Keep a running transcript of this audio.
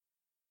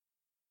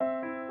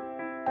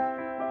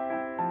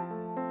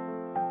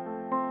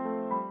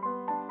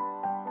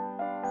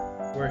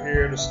We're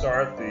here to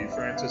start the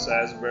Francis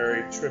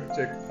Asbury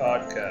Triptych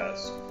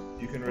podcast.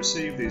 You can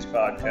receive these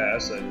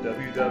podcasts at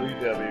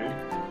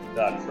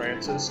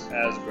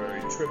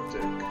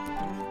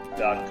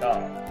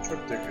www.francisasburytriptych.com.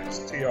 Triptych is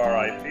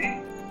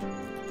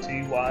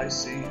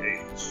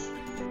TRIPTYCH.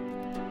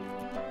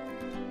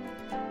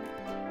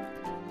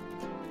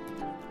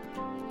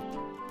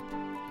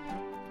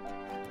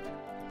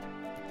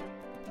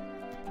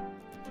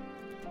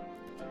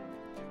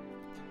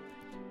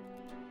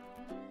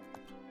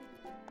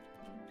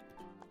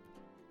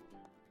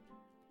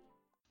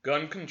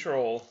 Gun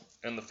Control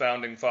and the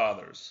Founding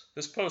Fathers.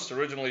 This post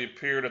originally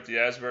appeared at the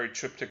Asbury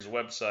Triptych's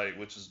website,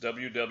 which is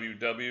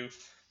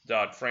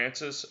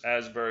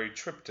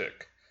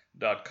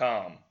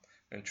www.francisasburytriptych.com,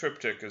 and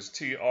Triptych is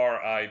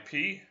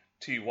TRIPTYCH.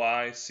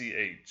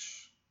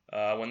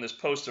 When this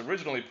post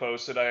originally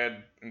posted, I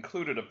had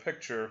included a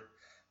picture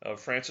of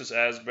Francis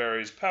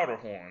Asbury's powder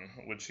horn,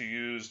 which he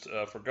used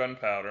for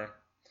gunpowder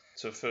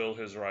to fill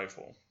his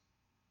rifle.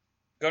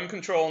 Gun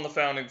Control and the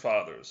Founding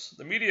Fathers.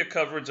 The media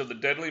coverage of the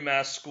deadly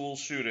mass school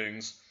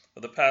shootings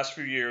of the past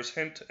few years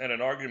hint at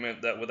an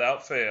argument that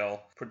without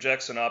fail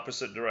projects in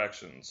opposite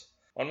directions.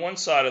 On one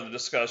side of the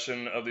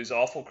discussion of these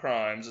awful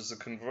crimes is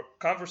the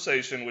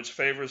conversation which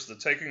favors the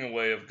taking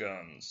away of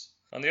guns.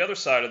 On the other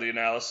side of the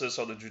analysis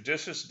are the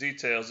judicious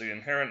details of the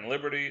inherent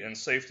liberty and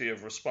safety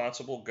of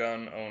responsible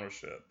gun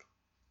ownership.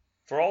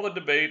 For all the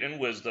debate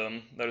and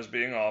wisdom that is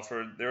being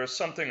offered, there is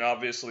something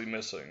obviously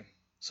missing.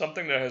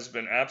 Something that has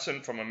been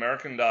absent from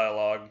American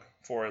dialogue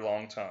for a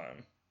long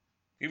time.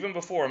 Even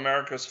before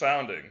America's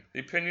founding,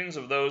 the opinions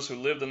of those who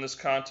lived on this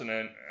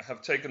continent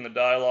have taken the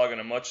dialogue in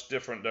a much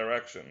different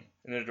direction,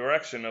 in the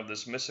direction of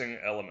this missing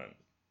element.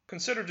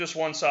 Consider just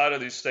one side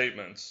of these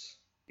statements.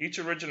 Each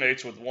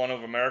originates with one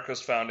of America's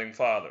founding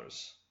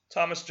fathers.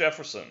 Thomas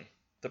Jefferson.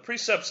 The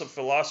precepts of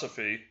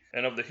philosophy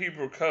and of the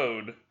Hebrew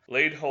Code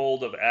laid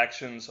hold of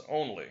actions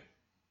only.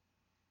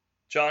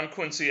 John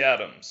Quincy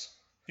Adams.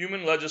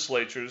 Human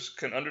legislatures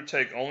can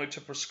undertake only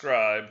to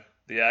prescribe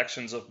the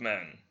actions of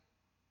men.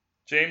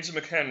 James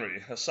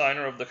McHenry, a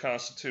signer of the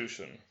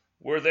Constitution.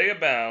 Where they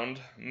abound,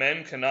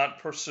 men cannot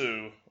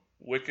pursue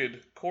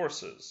wicked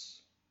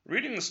courses.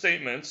 Reading the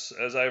statements,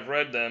 as I have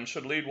read them,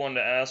 should lead one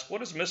to ask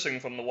what is missing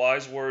from the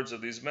wise words of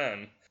these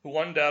men, who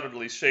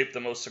undoubtedly shaped the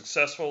most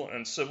successful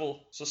and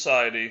civil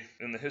society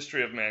in the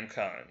history of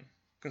mankind.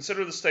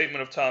 Consider the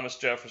statement of Thomas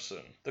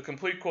Jefferson. The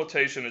complete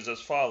quotation is as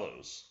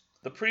follows.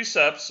 The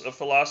precepts of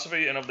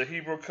philosophy and of the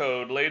Hebrew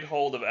Code laid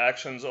hold of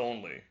actions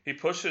only. He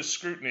pushed his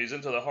scrutinies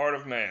into the heart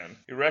of man,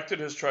 erected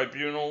his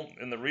tribunal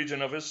in the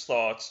region of his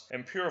thoughts,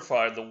 and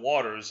purified the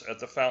waters at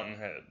the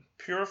fountainhead.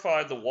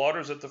 Purified the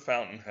waters at the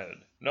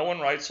fountainhead. No one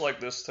writes like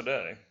this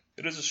today.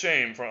 It is a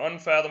shame, for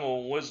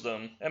unfathomable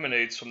wisdom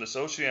emanates from this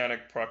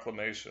oceanic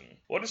proclamation.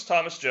 What is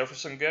Thomas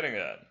Jefferson getting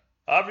at?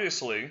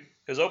 Obviously,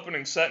 his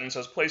opening sentence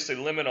has placed a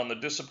limit on the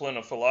discipline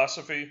of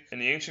philosophy in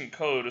the ancient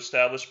code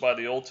established by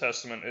the Old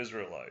Testament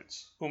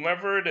Israelites.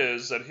 Whomever it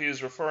is that he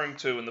is referring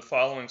to in the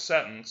following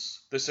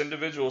sentence, this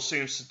individual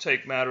seems to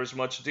take matters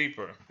much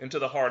deeper, into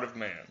the heart of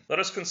man. Let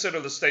us consider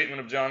the statement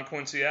of John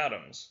Quincy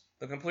Adams.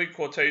 The complete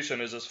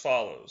quotation is as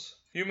follows.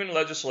 Human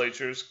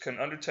legislatures can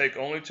undertake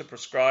only to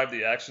prescribe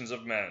the actions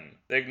of men.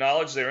 They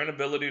acknowledge their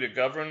inability to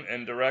govern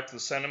and direct the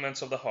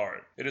sentiments of the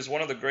heart. It is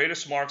one of the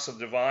greatest marks of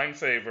divine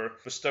favor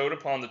bestowed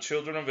upon the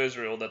children of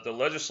Israel that the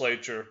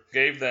legislature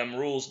gave them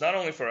rules not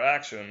only for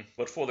action,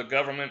 but for the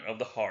government of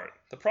the heart.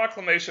 The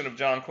proclamation of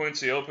John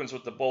Quincy opens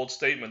with the bold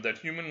statement that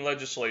human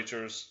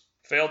legislatures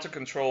fail to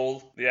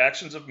control the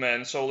actions of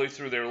men solely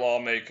through their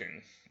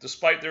lawmaking.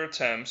 Despite their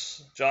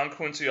attempts, John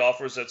Quincy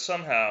offers that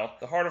somehow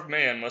the heart of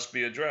man must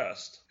be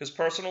addressed. His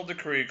personal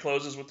decree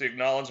closes with the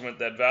acknowledgement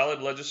that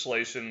valid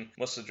legislation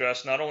must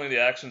address not only the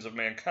actions of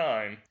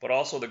mankind, but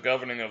also the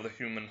governing of the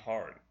human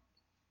heart.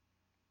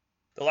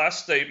 The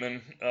last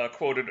statement,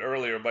 quoted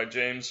earlier by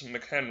James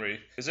McHenry,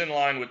 is in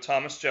line with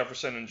Thomas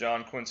Jefferson and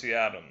John Quincy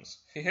Adams.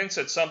 He hints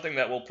at something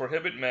that will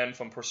prohibit men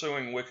from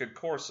pursuing wicked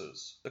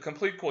courses. The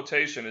complete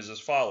quotation is as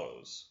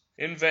follows.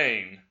 In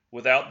vain,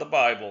 without the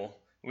Bible,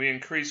 we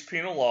increase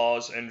penal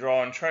laws and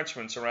draw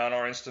entrenchments around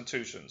our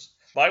institutions.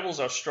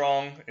 Bibles are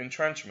strong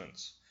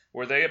entrenchments.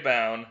 Where they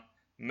abound,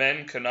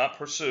 men cannot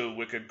pursue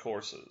wicked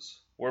courses.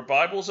 Where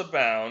Bibles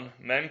abound,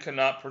 men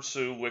cannot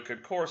pursue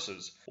wicked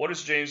courses. What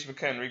is James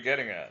McHenry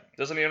getting at?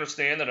 Doesn't he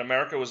understand that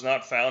America was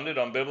not founded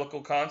on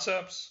biblical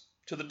concepts?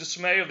 To the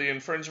dismay of the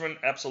infringement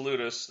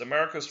absolutists,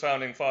 America's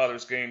founding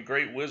fathers gained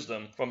great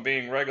wisdom from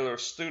being regular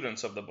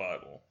students of the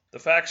Bible. The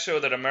facts show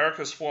that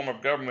America's form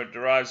of government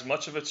derives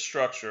much of its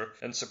structure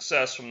and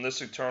success from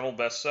this eternal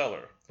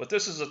bestseller. But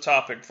this is a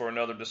topic for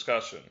another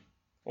discussion.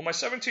 When my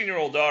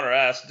 17-year-old daughter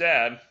asked,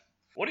 Dad,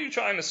 what are you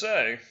trying to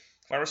say?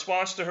 My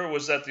response to her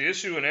was that the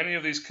issue in any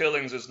of these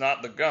killings is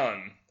not the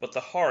gun, but the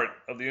heart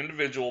of the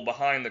individual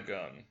behind the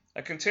gun.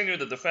 I continued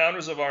that the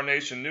founders of our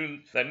nation knew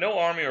that no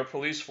army or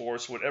police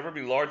force would ever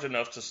be large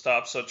enough to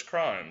stop such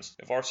crimes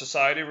if our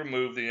society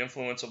removed the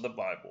influence of the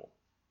Bible.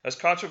 As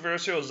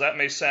controversial as that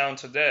may sound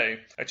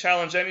today, I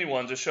challenge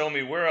anyone to show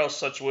me where else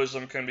such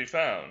wisdom can be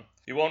found.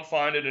 You won't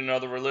find it in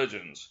other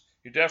religions.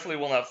 You definitely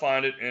will not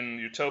find it in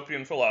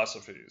utopian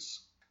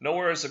philosophies.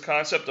 Nowhere is the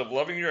concept of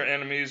loving your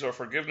enemies or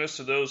forgiveness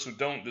to those who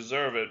don't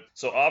deserve it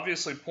so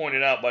obviously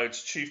pointed out by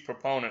its chief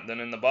proponent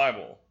than in the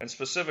Bible, and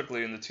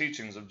specifically in the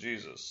teachings of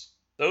Jesus.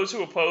 Those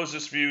who oppose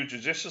this view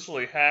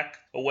judiciously hack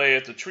away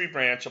at the tree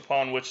branch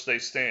upon which they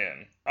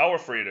stand. Our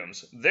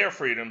freedoms, their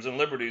freedoms and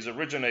liberties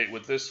originate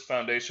with this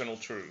foundational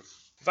truth.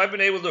 If I've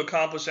been able to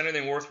accomplish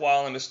anything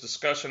worthwhile in this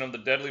discussion of the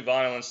deadly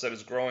violence that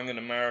is growing in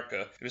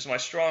America, it is my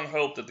strong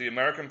hope that the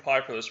American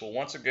populace will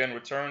once again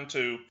return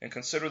to and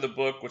consider the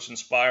book which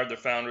inspired the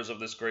founders of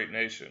this great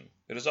nation.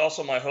 It is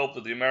also my hope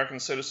that the American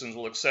citizens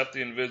will accept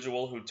the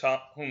individual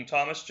whom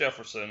Thomas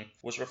Jefferson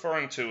was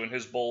referring to in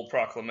his bold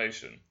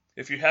proclamation.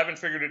 If you haven't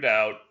figured it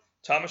out,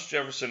 Thomas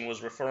Jefferson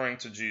was referring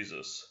to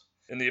Jesus.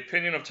 In the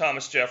opinion of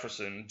Thomas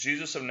Jefferson,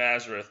 Jesus of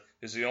Nazareth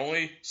is the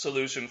only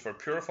solution for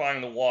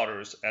purifying the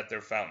waters at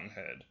their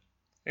fountainhead.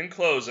 In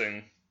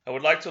closing, I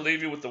would like to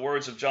leave you with the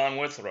words of John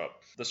Winthrop,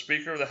 the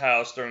Speaker of the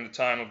House during the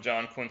time of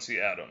John Quincy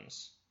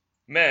Adams.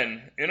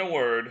 Men, in a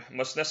word,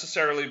 must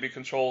necessarily be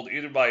controlled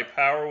either by a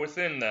power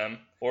within them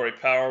or a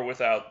power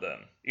without them,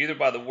 either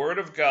by the word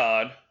of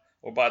God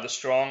or by the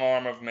strong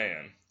arm of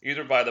man,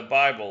 either by the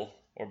Bible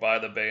or by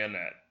the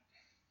bayonet.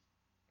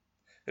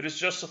 It is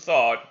just a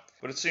thought,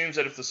 but it seems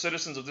that if the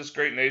citizens of this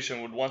great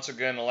nation would once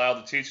again allow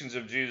the teachings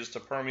of Jesus to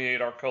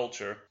permeate our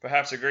culture,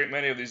 perhaps a great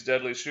many of these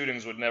deadly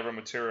shootings would never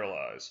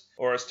materialize.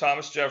 Or as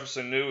Thomas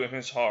Jefferson knew in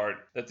his heart,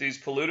 that these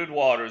polluted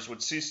waters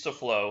would cease to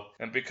flow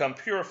and become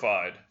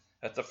purified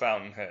at the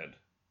fountainhead.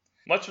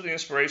 Much of the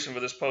inspiration for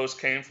this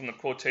post came from the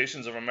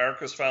quotations of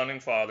America's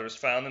founding fathers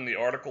found in the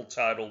article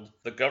titled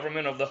 "The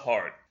Government of the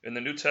Heart" in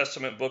the New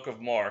Testament book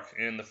of Mark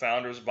in the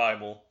Founder's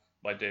Bible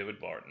by David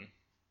Barton.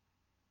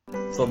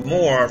 For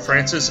more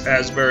Francis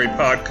Asbury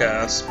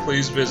podcasts,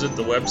 please visit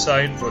the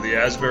website for the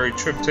Asbury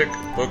Triptych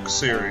book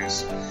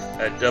series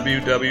at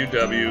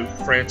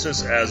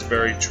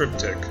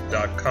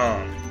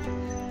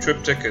www.francisasburytriptych.com.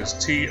 Triptych is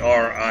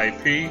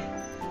TRIPTYCH.